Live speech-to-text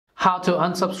How to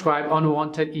unsubscribe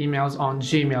unwanted emails on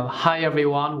Gmail. Hi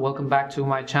everyone, welcome back to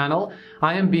my channel.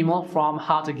 I am Bimo from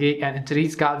How to Geek, and in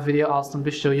today's guide video I'll simply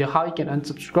show you how you can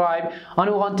unsubscribe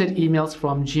unwanted emails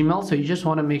from Gmail. So you just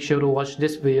want to make sure to watch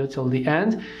this video till the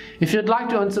end. If you'd like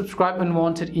to unsubscribe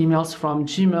unwanted emails from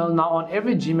Gmail, now on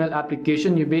every Gmail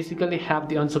application you basically have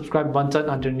the unsubscribe button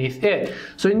underneath it.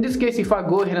 So in this case, if I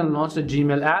go ahead and launch the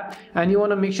Gmail app, and you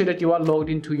want to make sure that you are logged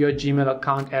into your Gmail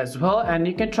account as well, and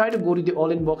you can try to go to the all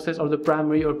inboxes or the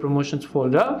primary or promotions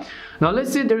folder. Now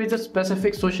let's say there is a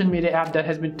specific social media app that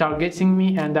has been targeting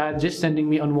me and that is just sending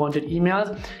me unwanted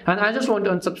emails, and I just want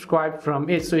to unsubscribe from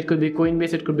it. So it could be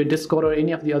Coinbase, it could be Discord, or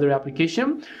any of the other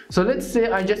application. So let's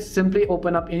say I just simply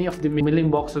open up any of the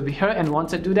mailing box over here, and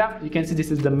once I do that, you can see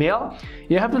this is the mail.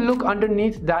 You have to look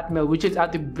underneath that mail, which is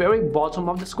at the very bottom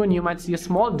of the screen. You might see a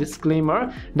small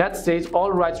disclaimer that says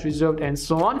all rights reserved and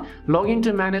so on. Log in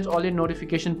to manage all your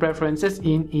notification preferences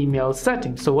in email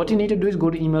settings. So what you need to do is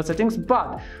go to email settings,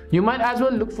 but you might as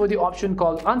well look for the option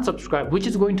called unsubscribe, which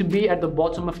is going to be at the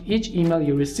bottom of each email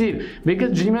you receive,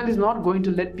 because Gmail is not going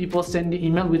to let people send the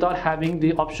email without having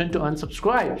the option to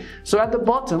unsubscribe. So at the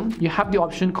bottom you have the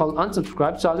option called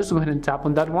unsubscribe. So I'll just go ahead and tap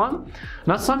on that one.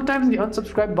 Now sometimes the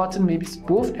unsubscribe button may be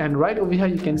spoofed, and right over here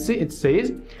you can see it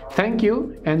says thank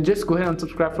you, and just go ahead and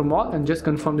unsubscribe from all and just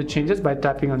confirm the changes by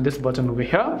tapping on this button over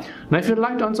here. Now if you'd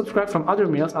like to unsubscribe from other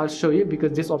mails, I'll show you,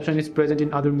 because this option is present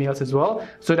in other mails as well,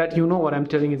 so that you know what I'm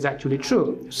telling is actually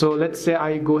true. So let's say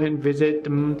I go ahead and visit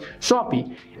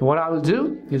Shopee. What I will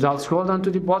do is I'll scroll down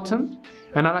to the bottom,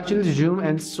 and I'll actually zoom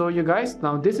and show you guys.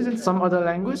 Now this is in some other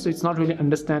language, so it's not really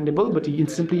understandable, but you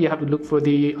have to look for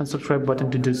the unsubscribe button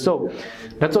to do so.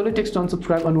 That's all it takes to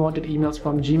unsubscribe unwanted emails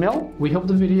from Gmail. We hope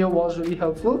the video was really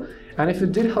helpful, and if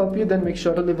it did help you, then make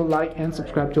sure to leave a like and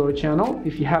subscribe to our channel.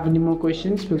 If you have any more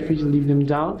questions, feel free to leave them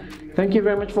down. Thank you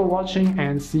very much for watching,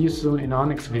 and see you soon in our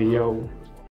next video.